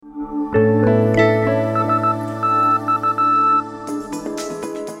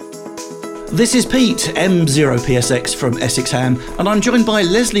This is Pete, M0PSX from Essex Ham, and I'm joined by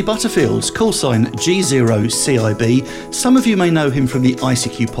Leslie Butterfields, callsign G0CIB. Some of you may know him from the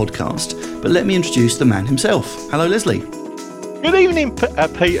ICQ podcast, but let me introduce the man himself. Hello, Leslie. Good evening,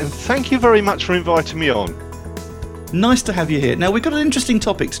 Pete, and thank you very much for inviting me on. Nice to have you here. Now, we've got an interesting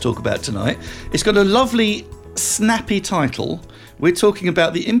topic to talk about tonight. It's got a lovely, snappy title. We're talking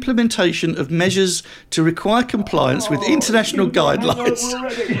about the implementation of measures to require compliance with international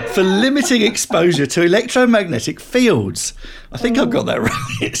guidelines for limiting exposure to electromagnetic fields. I think I've got that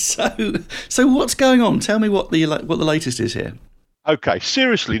right. So what's going on? Tell me what the latest is here. Okay,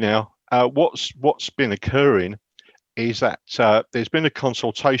 seriously now, what's been occurring is that there's been a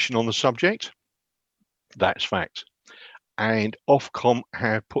consultation on the subject. That's fact. And Ofcom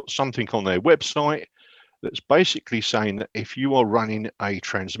have put something on their website that's basically saying that if you are running a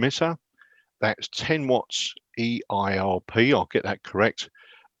transmitter that's 10 watts EIRP, I'll get that correct,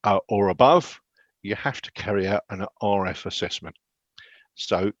 or above, you have to carry out an RF assessment.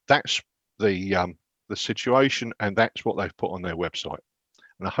 So that's the situation, and that's what they've put on their website.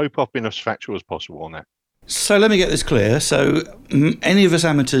 And I hope I've been as factual as possible on that. So let me get this clear. So any of us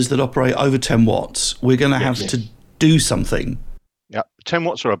amateurs that operate over 10 watts, we're going to have to do something. Yeah, 10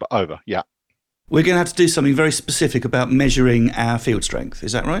 watts or over, yeah. We're going to have to do something very specific about measuring our field strength.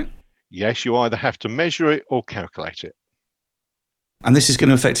 Is that right? Yes, you either have to measure it or calculate it. And this is going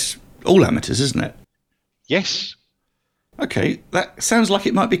to affect all amateurs, isn't it? Yes. Okay, that sounds like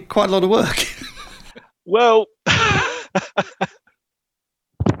it might be quite a lot of work. Well,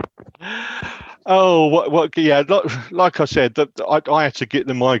 yeah, like I said, I had to get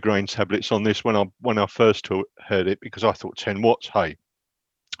the migraine tablets on this when I first heard it, because I thought 10 watts, hey.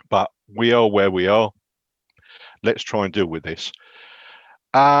 But we are where we are. Let's try and deal with this.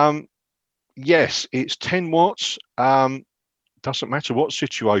 Yes, it's 10 watts. Doesn't matter what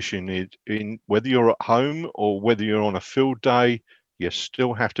situation in, whether you're at home or whether you're on a field day, you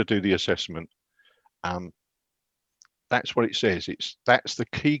still have to do the assessment. That's what it says. That's the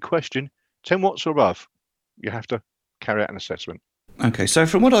key question. 10 watts or above, you have to carry out an assessment. Okay, so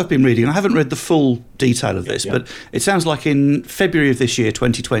from what I've been reading, I haven't read the full detail of this, but it sounds like in February of this year,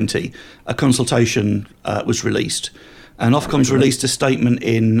 2020, a consultation was released. And Ofcom's released a statement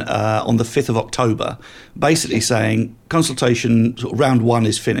on the 5th of October, basically saying consultation round 1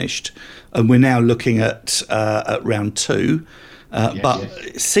 is finished, and we're now looking at round 2. But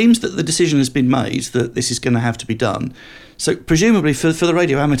it seems that the decision has been made that this is going to have to be done. So presumably for the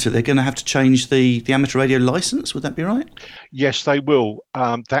radio amateur, they're going to have to change the amateur radio licence. Would that be right? Yes, they will.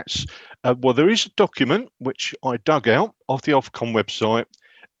 There is a document which I dug out of the Ofcom website,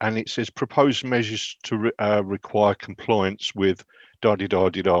 and it says proposed measures to require compliance with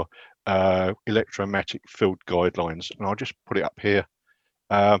electromagnetic field guidelines. And I'll just put it up here.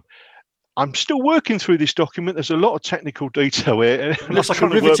 I'm still working through this document. There's a lot of technical detail here. It's like a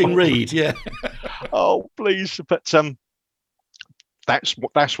riveting read, yeah. Oh, please. But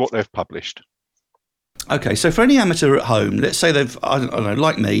that's what they've published. Okay, so for any amateur at home, let's say I don't know,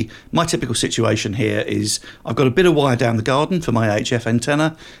 like me, my typical situation here is I've got a bit of wire down the garden for my HF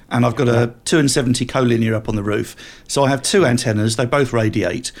antenna, and I've got a 270 collinear up on the roof. So I have 2 antennas, they both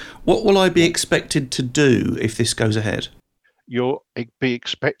radiate. What will I be expected to do if this goes ahead? You'll be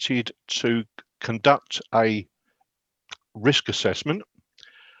expected to conduct a risk assessment.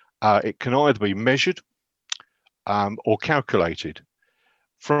 It can either be measured or calculated.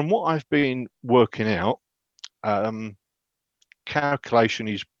 From what I've been working out, calculation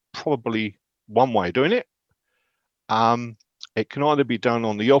is probably one way of doing it. It can either be done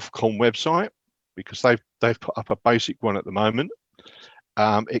on the Ofcom website, because they've put up a basic one at the moment.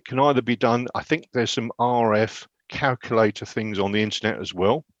 It can either be done, I think there's some RF calculator things on the internet as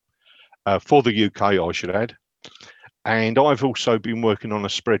well, for the UK, I should add. And I've also been working on a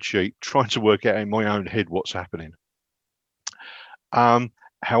spreadsheet trying to work out in my own head what's happening.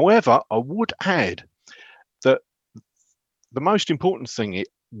 However, I would add that the most important thing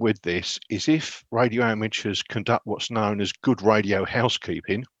with this is if radio amateurs conduct what's known as good radio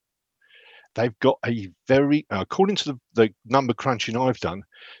housekeeping, they've got a very, according to the number crunching I've done,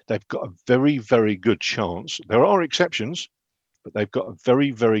 they've got a very, very good chance. There are exceptions, but they've got a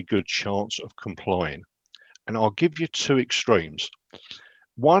very, very good chance of complying. And I'll give you 2 extremes.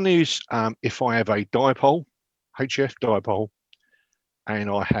 One is if I have a dipole, HF dipole,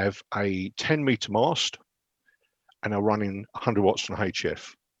 and I have a 10-meter mast, and I'm running 100 watts from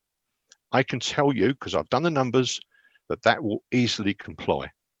HF. I can tell you, because I've done the numbers, that will easily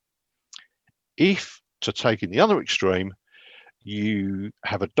comply. If, to take in the other extreme, you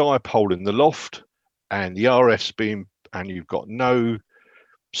have a dipole in the loft and the RF's and you've got no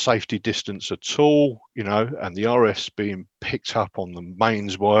safety distance at all, and the RF's being picked up on the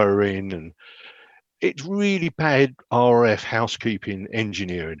mains wiring, and it's really bad RF housekeeping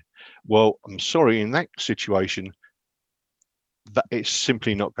engineering. Well, I'm sorry, in that situation, that it's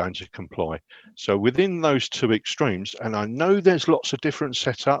simply not going to comply. So within those two extremes, and I know there's lots of different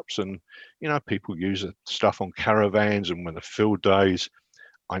setups, and people use stuff on caravans and when the field days,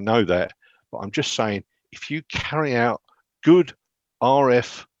 I know that, but I'm just saying, if you carry out good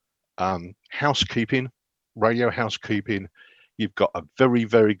RF housekeeping, radio housekeeping, you've got a very,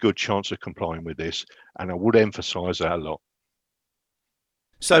 very good chance of complying with this, and I would emphasize that a lot.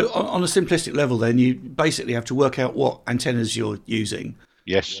 So on a simplistic level, then, you basically have to work out what antennas you're using.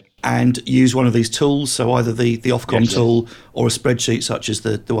 Yes. And use one of these tools, so either the Ofcom tool or a spreadsheet such as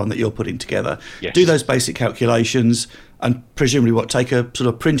the one that you're putting together. Yes. Do those basic calculations, and presumably take a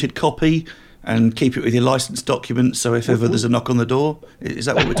sort of printed copy and keep it with your license document, so if ever there's a knock on the door. Is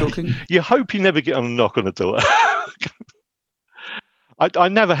that what we're talking? You hope you never get a knock on the door. I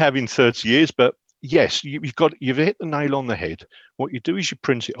never have in 30 years, but yes, you've hit the nail on the head. What you do is you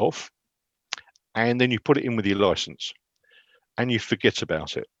print it off, and then you put it in with your license, and you forget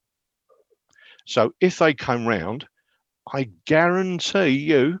about it. So if they come round, I guarantee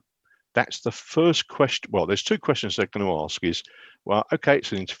you that's the first question. Well, there's two questions they're going to ask is, well, okay,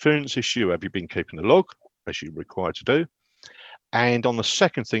 it's an interference issue. Have you been keeping the log, as you're required to do? And on the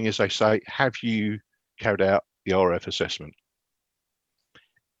second thing is they say, have you carried out the RF assessment?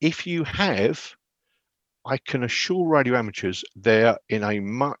 If you have, I can assure radio amateurs they're in a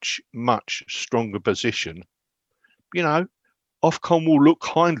much, much stronger position. Ofcom will look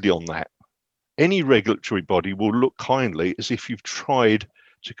kindly on that. Any regulatory body will look kindly as if you've tried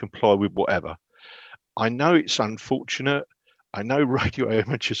to comply with whatever. I know it's unfortunate. I know radio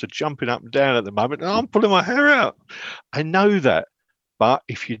amateurs are jumping up and down at the moment, and I'm pulling my hair out. I know that. But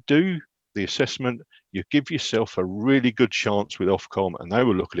if you do the assessment, you give yourself a really good chance with Ofcom, and they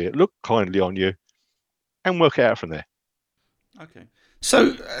will look at it, look kindly on you, and work it out from there. Okay.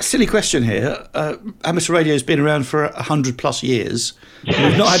 So, silly question here. Amateur radio has been around for 100+ years. Yes.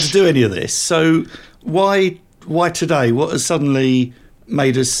 We've not had to do any of this. So, why today? What has suddenly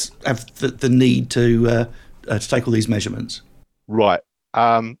made us have the need to take all these measurements? Right.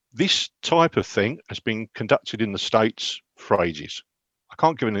 This type of thing has been conducted in the States for ages. I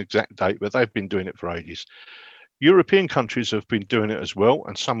can't give an exact date, but they've been doing it for ages. European countries have been doing it as well,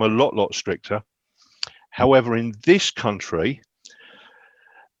 and some a lot stricter. However, in this country,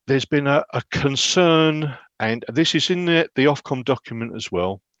 there's been a concern, and this is in the Ofcom document as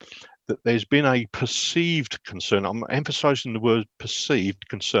well, that there's been a perceived concern. I'm emphasizing the word perceived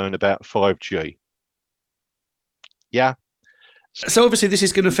concern about 5G. Yeah. So obviously this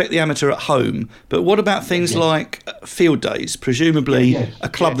is going to affect the amateur at home, but what about things like field days? Presumably a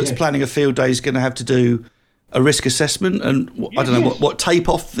club that's planning a field day is going to have to do a risk assessment, and I don't know what tape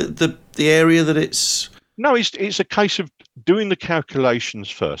off the area that it's. No, it's a case of doing the calculations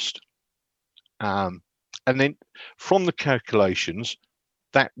first, and then from the calculations,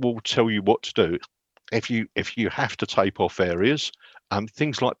 that will tell you what to do. If you have to tape off areas,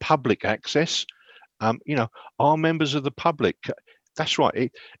 things like public access, are members of the public. That's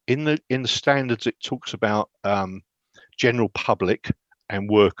right. In the standards, it talks about general public and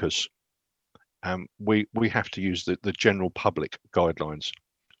workers. We have to use the general public guidelines.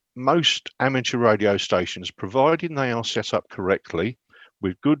 Most amateur radio stations, providing they are set up correctly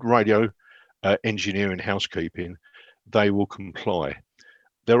with good radio engineering housekeeping, they will comply.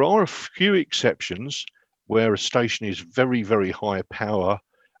 There are a few exceptions where a station is very, very high power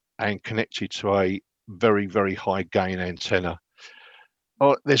and connected to a very, very high gain antenna.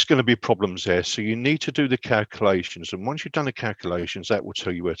 There's going to be problems there. So you need to do the calculations. And once you've done the calculations, that will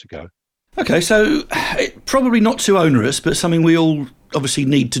tell you where to go. Okay, so probably not too onerous, but something we all obviously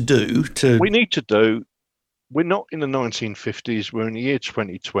need to do. We need to do. We're not in the 1950s. We're in the year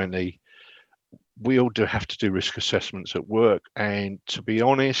 2020. We all do have to do risk assessments at work. And to be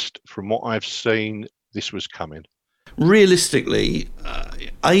honest, from what I've seen, this was coming. Realistically,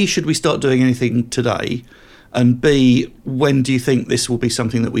 A, should we start doing anything today? And B, when do you think this will be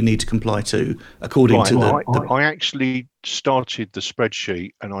something that we need to comply to according to I actually started the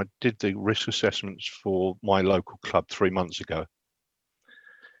spreadsheet and I did the risk assessments for my local club 3 months ago.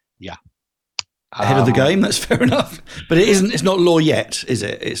 Yeah. Ahead of the game, that's fair enough. But it's not law yet, is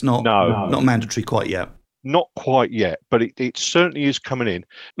it? It's not mandatory quite yet. Not quite yet, but it certainly is coming in.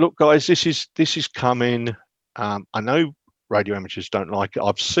 Look, guys, this is coming. I know radio amateurs don't like it.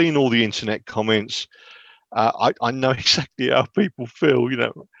 I've seen all the internet comments. I know exactly how people feel,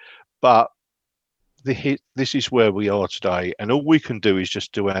 but this is where we are today, and all we can do is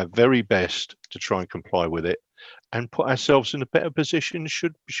just do our very best to try and comply with it, and put ourselves in a better position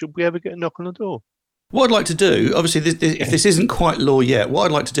should we ever get a knock on the door. What I'd like to do, obviously, if this isn't quite law yet, what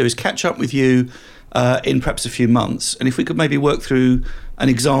I'd like to do is catch up with you in perhaps a few months, and if we could maybe work through an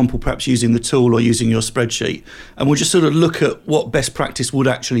example, perhaps using the tool or using your spreadsheet, and we'll just sort of look at what best practice would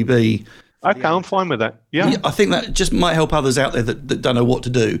actually be. Okay, I'm fine with that. Yeah, I think that just might help others out there that don't know what to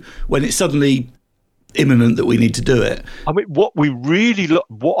do when it's suddenly imminent that we need to do it. I mean, what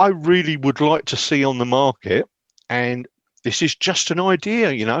I really would like to see on the market, and this is just an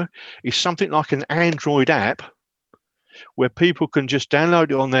idea, is something like an Android app where people can just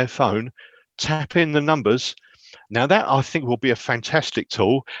download it on their phone, tap in the numbers. Now that I think will be a fantastic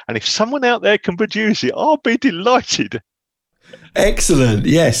tool, and if someone out there can produce it, I'll be delighted. Excellent.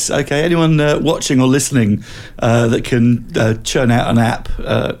 Yes. Okay. Anyone watching or listening that can churn out an app,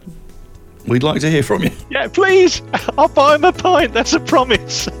 we'd like to hear from you. Yeah, please. I'll buy him a pint. That's a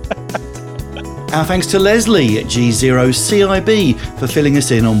promise. Our thanks to Leslie at G0CIB for filling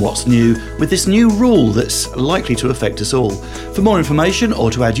us in on what's new with this new rule that's likely to affect us all. For more information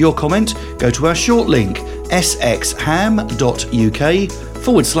or to add your comment, go to our short link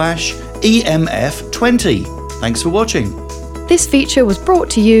sxham.uk/EMF20. Thanks for watching. This feature was brought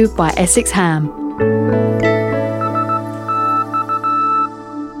to you by Essex Ham.